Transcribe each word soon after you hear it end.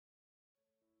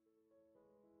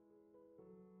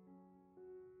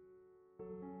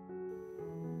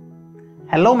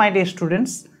Hello my dear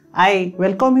students, I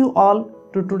welcome you all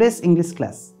to today's English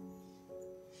class.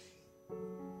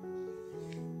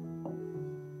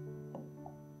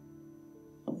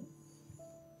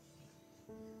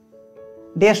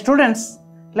 Dear students,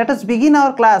 let us begin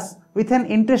our class with an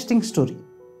interesting story.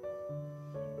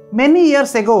 Many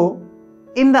years ago,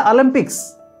 in the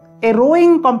Olympics, a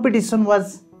rowing competition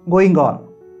was going on.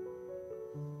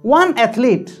 One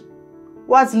athlete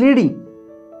was leading.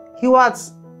 He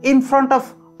was in front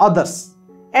of others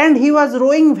and he was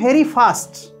rowing very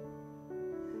fast.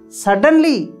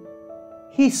 Suddenly,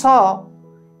 he saw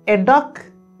a duck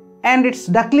and its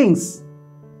ducklings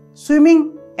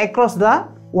swimming across the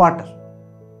water.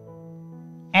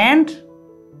 And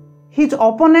his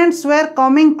opponents were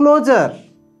coming closer.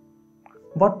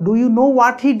 But do you know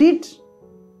what he did?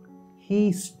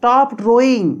 He stopped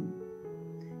rowing.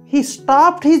 He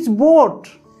stopped his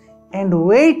boat and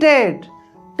waited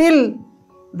till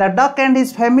the duck and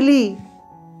his family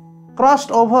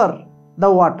crossed over the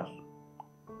water.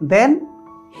 Then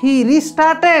he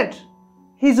restarted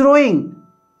his rowing.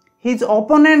 His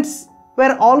opponents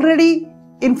were already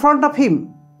in front of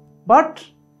him, but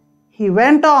he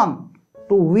went on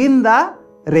to win the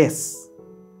race.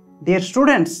 Dear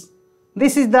students,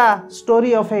 this is the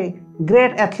story of a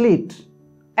great athlete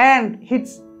and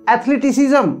his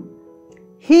athleticism.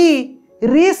 He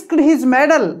risked his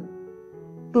medal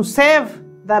to save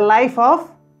the life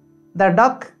of the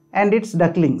duck and its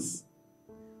ducklings.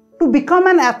 To become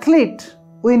an athlete,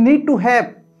 we need to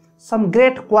have some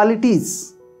great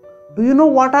qualities. Do you know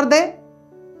what are they?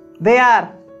 They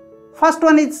are, first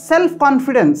one is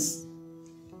self-confidence.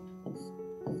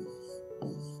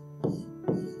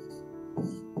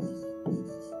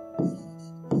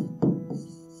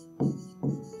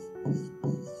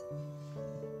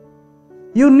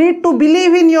 You need to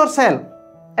believe in yourself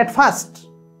at first.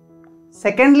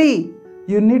 Secondly,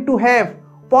 you need to have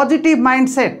positive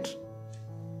mindset.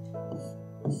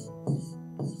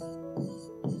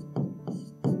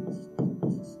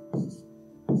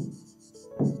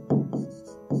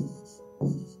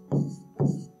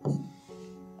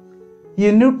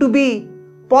 You need to be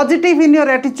positive in your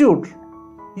attitude.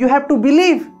 You have to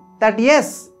believe that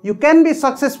yes, you can be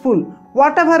successful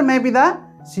whatever may be the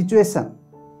situation.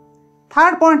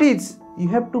 Third point is you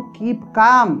have to keep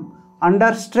calm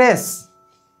under stress.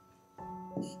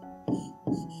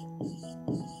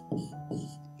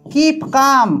 Keep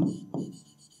calm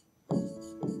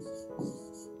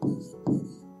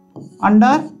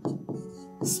under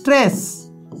stress.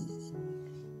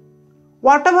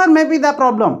 Whatever may be the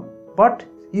problem, but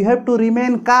you have to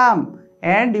remain calm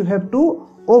and you have to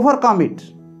overcome it.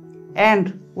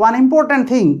 And one important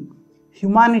thing,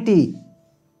 humanity.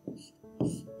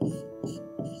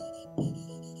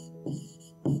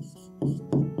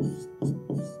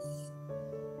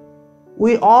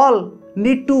 We all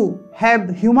need to have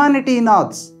humanity in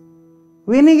us.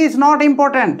 Winning is not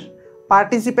important.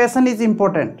 Participation is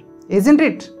important, isn't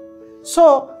it?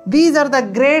 So these are the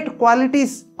great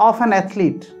qualities of an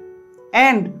athlete.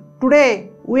 And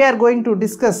today we are going to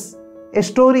discuss a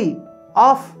story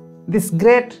of this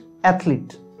great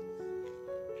athlete.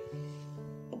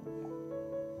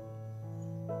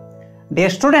 Dear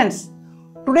students,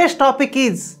 today's topic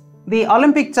is the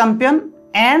Olympic champion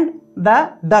and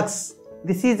the ducks.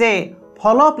 This is a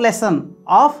follow-up lesson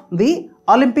of the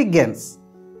Olympic Games.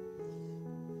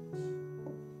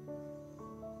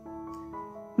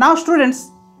 Now students,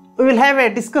 we will have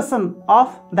a discussion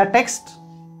of the text.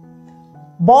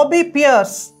 Bobby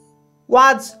Pierce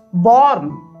was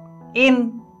born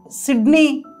in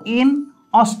Sydney in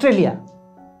Australia.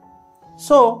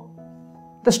 So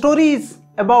the story is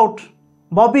about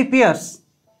Bobby Pierce.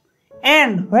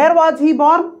 And where was he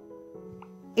born?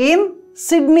 In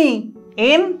Sydney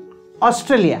in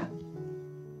Australia.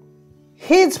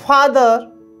 His father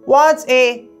was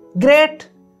a great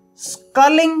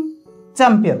sculling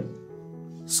champion.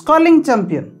 Sculling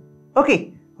champion.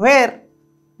 Okay, where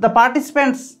the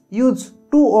participants use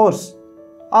 2 oars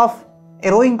of a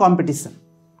rowing competition.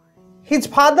 His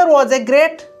father was a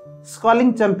great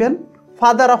sculling champion,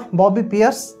 father of Bobby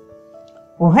Pierce.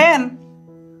 When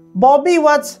Bobby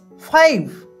was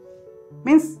 5,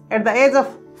 means at the age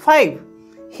of 5,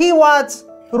 he was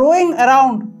rowing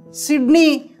around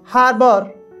Sydney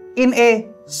Harbour in a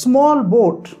small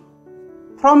boat.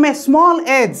 From a small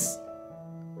age,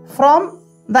 from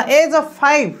the age of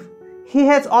 5, he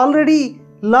has already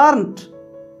learnt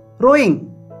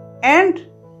rowing and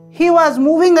he was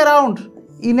moving around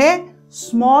in a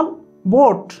small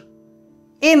boat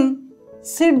in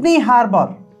Sydney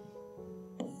Harbour.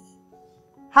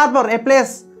 Harbour, a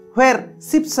place where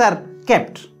ships are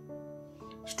kept.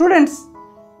 Students,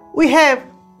 We have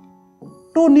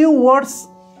two new words,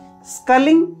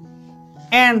 sculling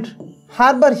and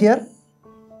harbor here.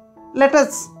 Let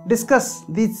us discuss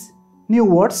these new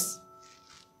words.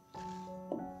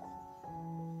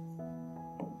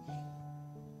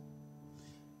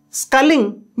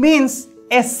 Sculling means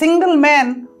a single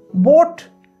man boat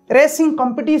racing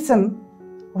competition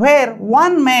where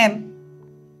one man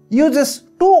uses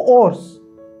two oars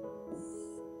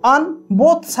on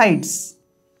both sides.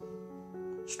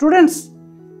 Students,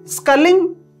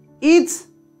 sculling is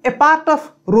a part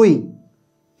of rowing.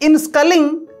 In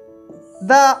sculling,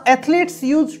 the athletes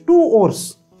use two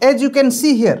oars, as you can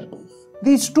see here,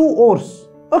 these two oars,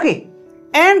 okay,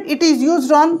 and it is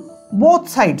used on both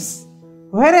sides.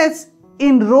 Whereas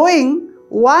in rowing,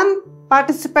 one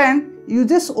participant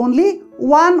uses only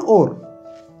one oar.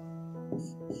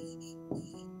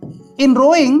 In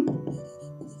rowing,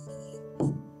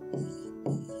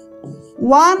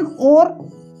 one oar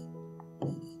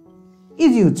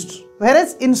is used,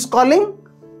 whereas in sculling,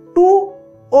 two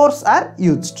oars are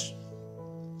used.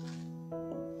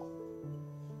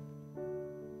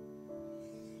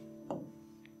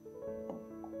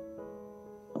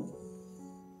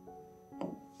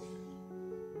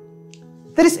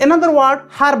 There is another word,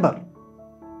 harbor.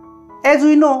 As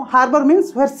we know, harbor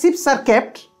means where ships are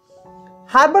kept.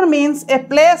 Harbor means a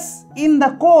place in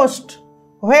the coast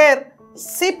where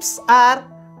ships are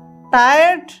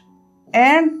tied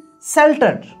and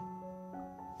sheltered.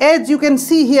 As you can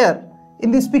see here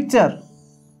in this picture,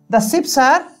 the ships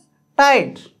are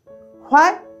tied.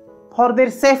 Why? For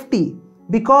their safety.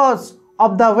 Because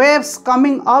of the waves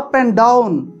coming up and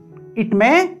down, it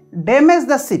may damage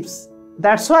the ships.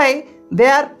 That's why they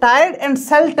are tied and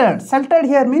sheltered. Sheltered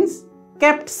here means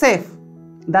kept safe.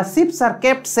 The ships are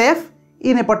kept safe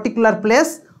in a particular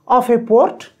place of a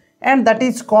port, and that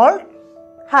is called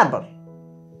harbor.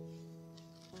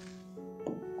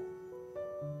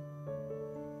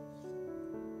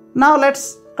 Now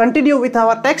let's continue with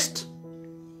our text.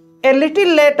 A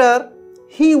little later,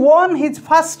 he won his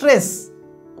first race.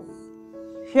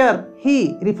 Here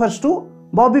he refers to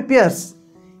Bobby Pierce.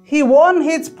 He won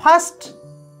his first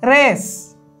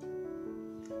race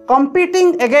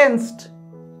competing against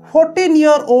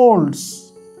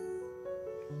 14-year-olds.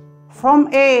 From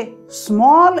a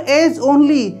small age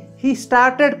only, he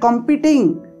started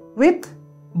competing with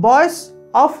boys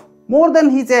of more than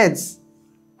his age,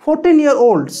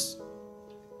 14-year-olds.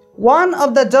 One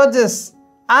of the judges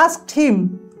asked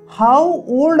him, "How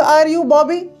old are you,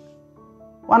 Bobby?"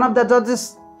 One of the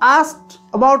judges asked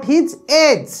about his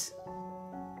age,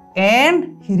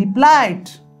 and he replied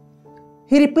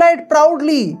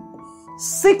proudly,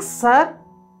 "6, sir."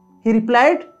 He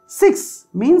replied, 6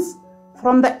 means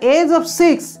from the age of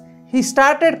 6, he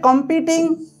started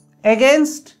competing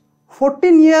against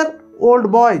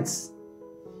 14-year-old boys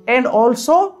and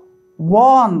also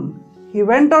won. He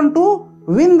went on to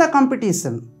win the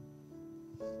competition.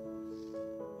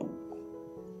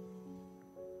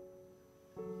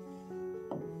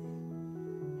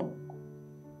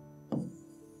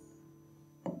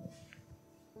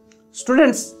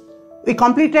 Students, we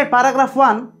completed paragraph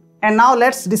 1, and now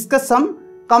let's discuss some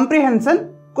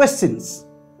comprehension questions.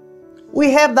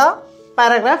 We have the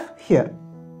paragraph here.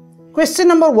 Question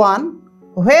number 1.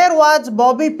 Where was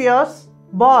Bobby Pierce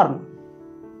born?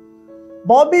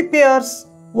 Bobby Pierce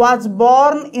was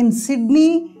born in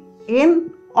Sydney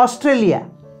in Australia.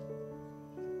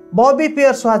 Bobby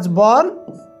Pierce was born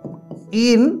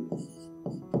in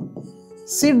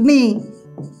Sydney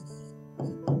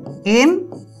in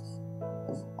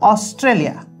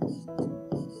Australia.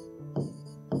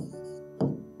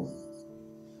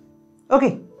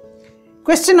 Okay.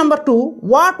 Question number 2.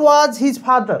 What was his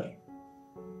father?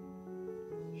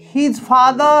 His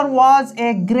father was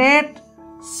a great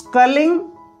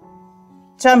sculling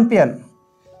champion.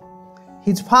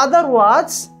 His father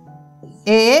was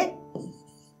a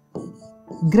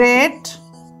great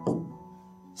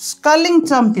sculling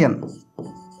champion.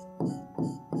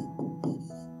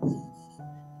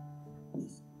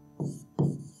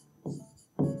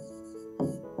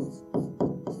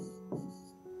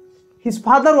 His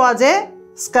father was a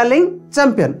sculling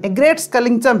champion, a great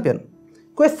sculling champion.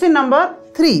 Question number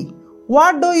 3.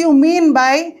 What do you mean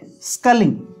by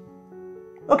sculling?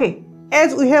 Okay,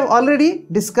 as we have already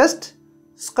discussed,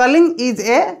 sculling is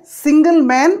a single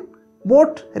man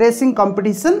boat racing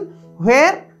competition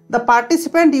where the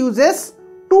participant uses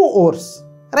 2 oars,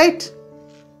 right?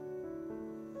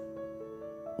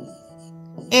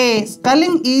 A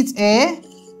sculling is a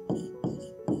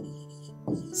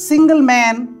single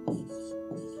man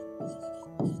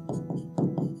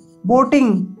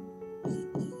boating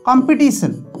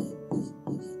competition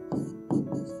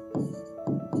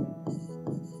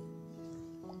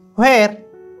where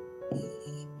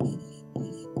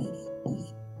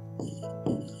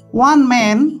one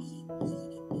man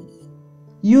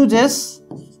uses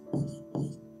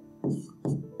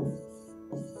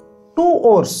 2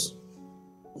 oars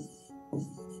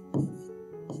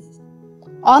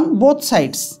on both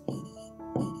sides.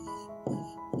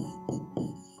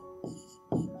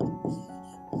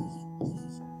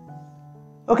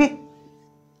 Okay.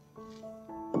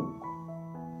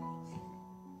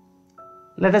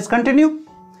 Let us continue.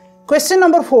 Question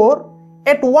number 4.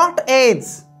 At what age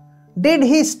did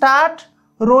he start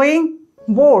rowing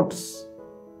boats?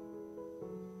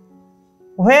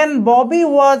 When Bobby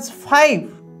was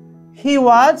 5, he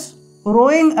was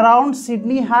rowing around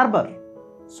Sydney Harbour.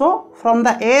 So, from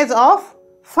the age of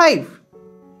 5.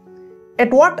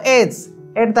 At what age?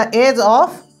 At the age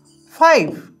of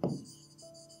 5.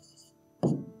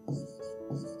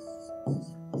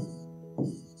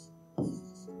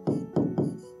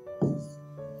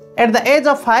 At the age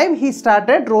of 5, he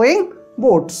started rowing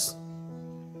boats.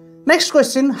 Next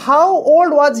question. How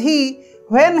old was he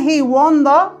when he won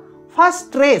the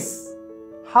first race?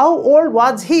 How old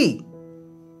was he?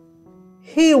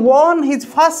 He won his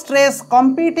first race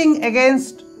competing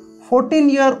against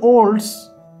 14-year-olds,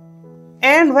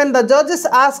 and when the judges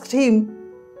asked him,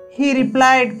 he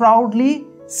replied proudly,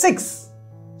 6.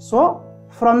 So,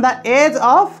 from the age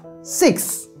of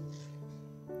 6.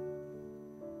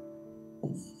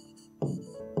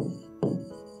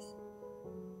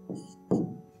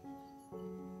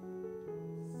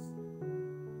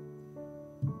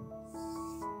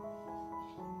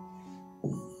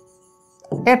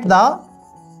 At the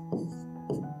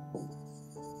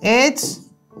age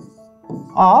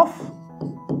of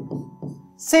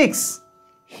 6,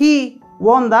 he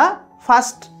won the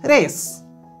first race.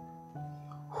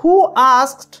 Who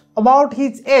asked about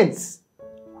his age?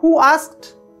 Who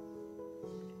asked?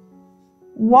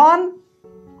 One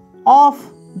of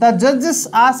the judges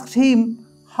asked him,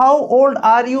 how old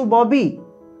are you, Bobby?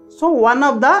 So, one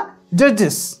of the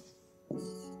judges.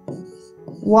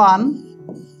 One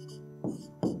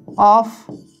of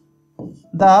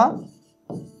the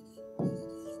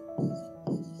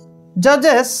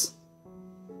judges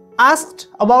asked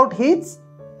about his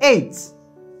age.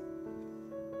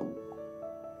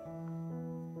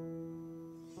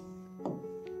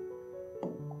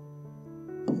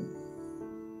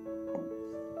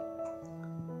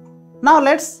 Now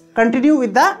let's continue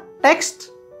with the text.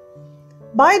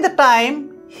 By the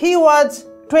time he was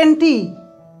 20,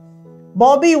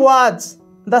 Bobby was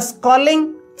the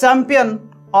sculling champion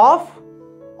of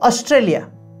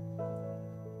Australia.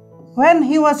 When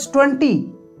he was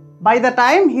 20, by the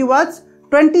time he was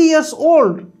 20 years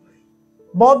old,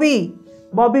 Bobby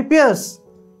Pierce,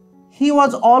 he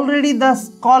was already the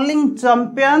sculling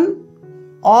champion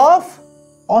of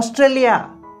Australia.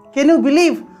 Can you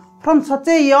believe? From such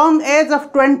a young age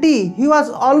of 20, he was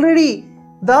already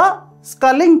the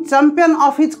sculling champion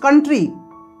of his country.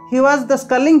 He was the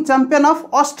sculling champion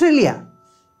of Australia.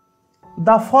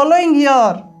 The following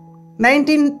year,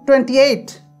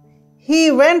 1928, he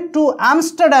went to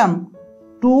Amsterdam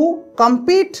to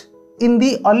compete in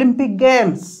the Olympic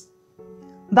Games.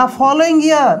 The following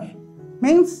year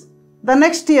means the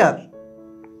next year,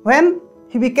 when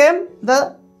he became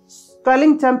the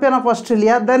sculling champion of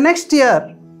Australia. The next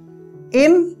year,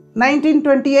 in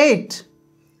 1928,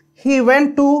 he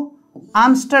went to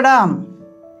Amsterdam.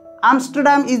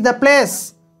 Amsterdam is the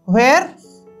place where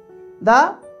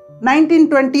the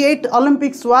 1928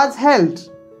 Olympics was held.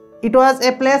 It was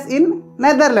a place in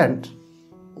Netherlands.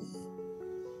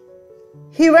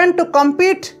 He went to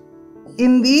compete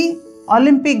in the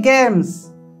Olympic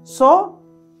Games. So,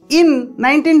 in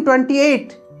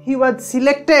 1928, he was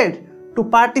selected to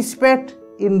participate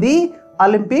in the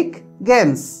Olympic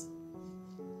Games.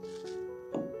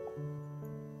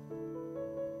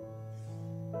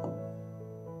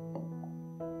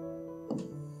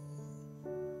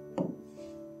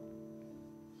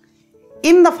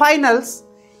 In the finals,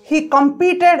 he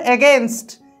competed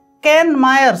against Ken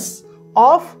Myers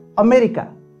of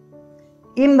America.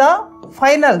 In the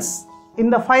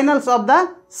finals of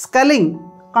the sculling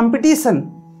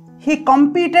competition, he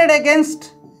competed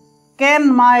against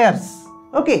Ken Myers,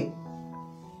 okay,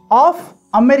 of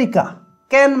America.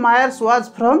 Ken Myers was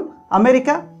from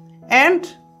America,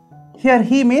 and here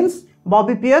he means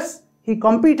Bobby Pierce. He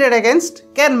competed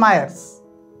against Ken Myers.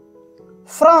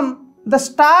 From the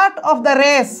start of the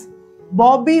race,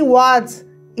 Bobby was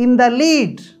in the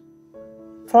lead.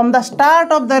 From the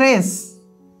start of the race,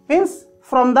 means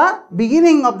from the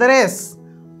beginning of the race,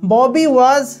 Bobby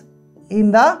was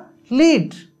in the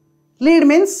lead. Lead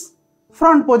means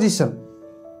front position.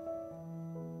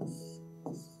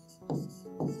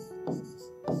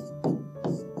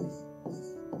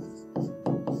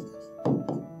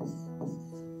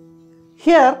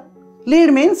 Here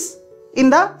lead means in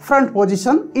the front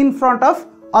position, in front of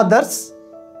others.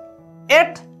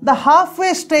 At the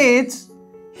halfway stage,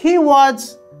 he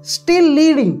was still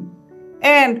leading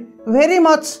and very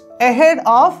much ahead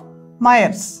of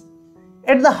Myers.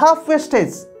 At the halfway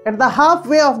stage, at the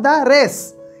halfway of the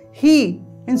race, he,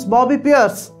 means Bobby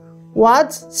Pierce,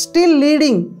 was still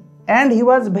leading and he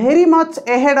was very much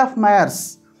ahead of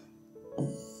Myers.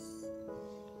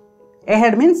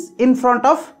 Ahead means in front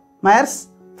of Myers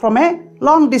from a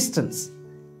long distance.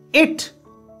 It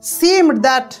seemed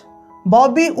that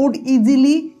Bobby would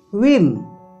easily win.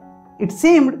 It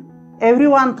seemed,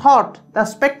 everyone thought, the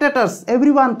spectators,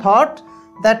 everyone thought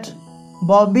that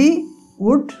Bobby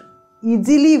would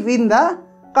easily win the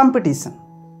competition.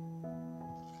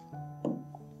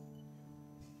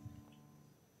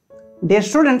 Dear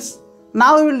students,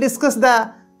 now we will discuss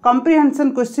the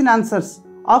comprehension question answers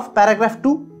of paragraph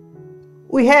 2.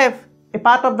 We have a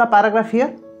part of the paragraph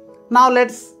here. Now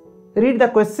let's read the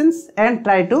questions and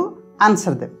try to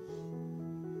answer them.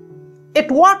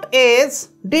 At what age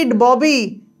did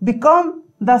Bobby become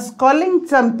the sculling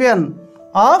champion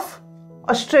of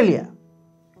Australia?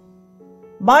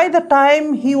 By the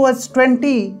time he was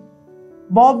 20,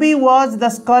 Bobby was the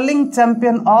sculling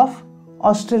champion of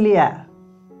Australia.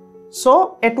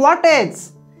 So, at what age?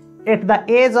 At the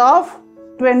age of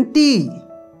 20.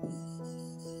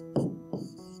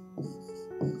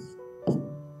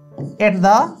 At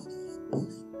the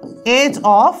age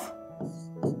of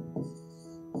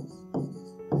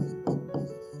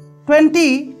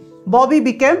 20, Bobby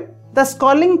became the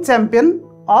sculling champion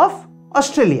of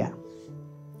Australia.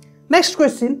 Next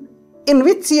question. In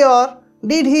which year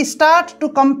did he start to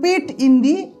compete in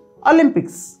the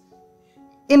Olympics?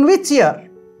 In which year?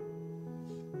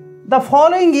 The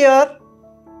following year,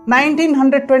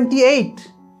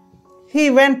 1928,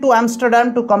 he went to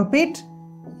Amsterdam to compete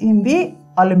in the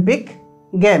Olympic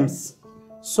Games.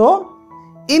 So,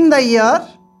 in the year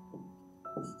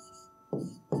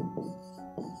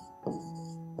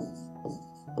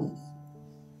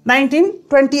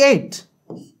 1928.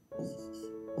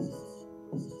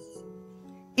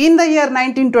 In the year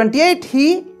 1928,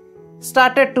 he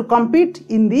started to compete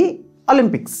in the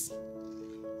Olympics.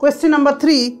 Question number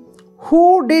 3.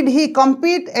 Who did he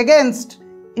compete against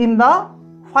in the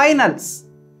finals?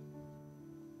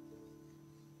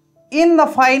 In the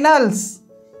finals,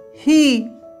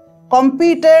 he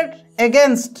competed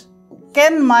against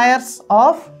Ken Myers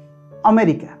of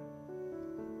America.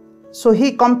 So,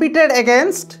 he competed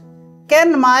against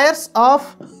Ken Myers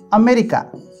of America.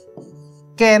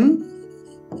 Ken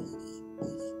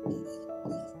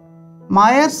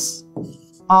Myers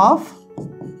of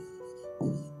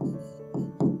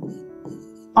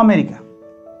America.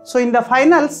 So, in the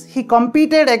finals, he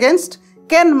competed against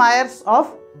Ken Myers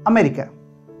of America.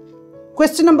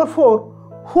 Question number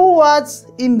 4. Who was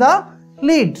in the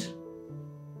lead?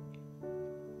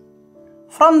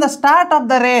 From the start of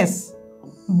the race,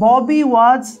 Bobby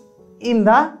was in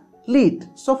the lead.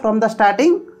 So, from the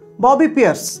starting, Bobby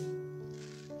Pierce.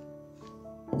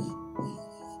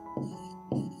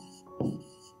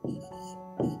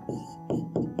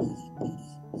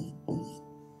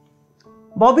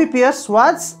 Bobby Pierce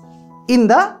was in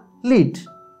the lead.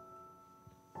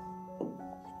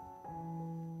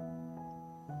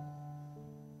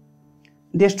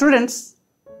 Dear students,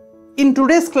 in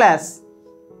today's class,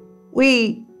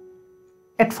 we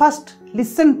at first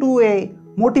listened to a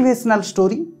motivational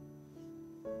story.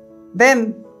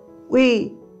 Then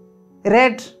we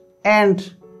read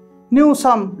and knew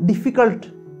some difficult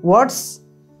words,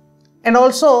 and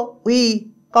also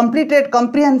we completed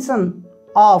comprehension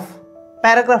of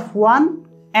paragraph 1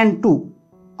 and 2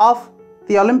 of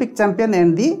the Olympic champion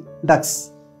and the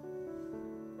ducks.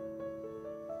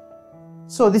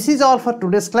 So this is all for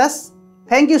today's class.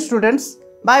 Thank you students.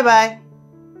 Bye bye.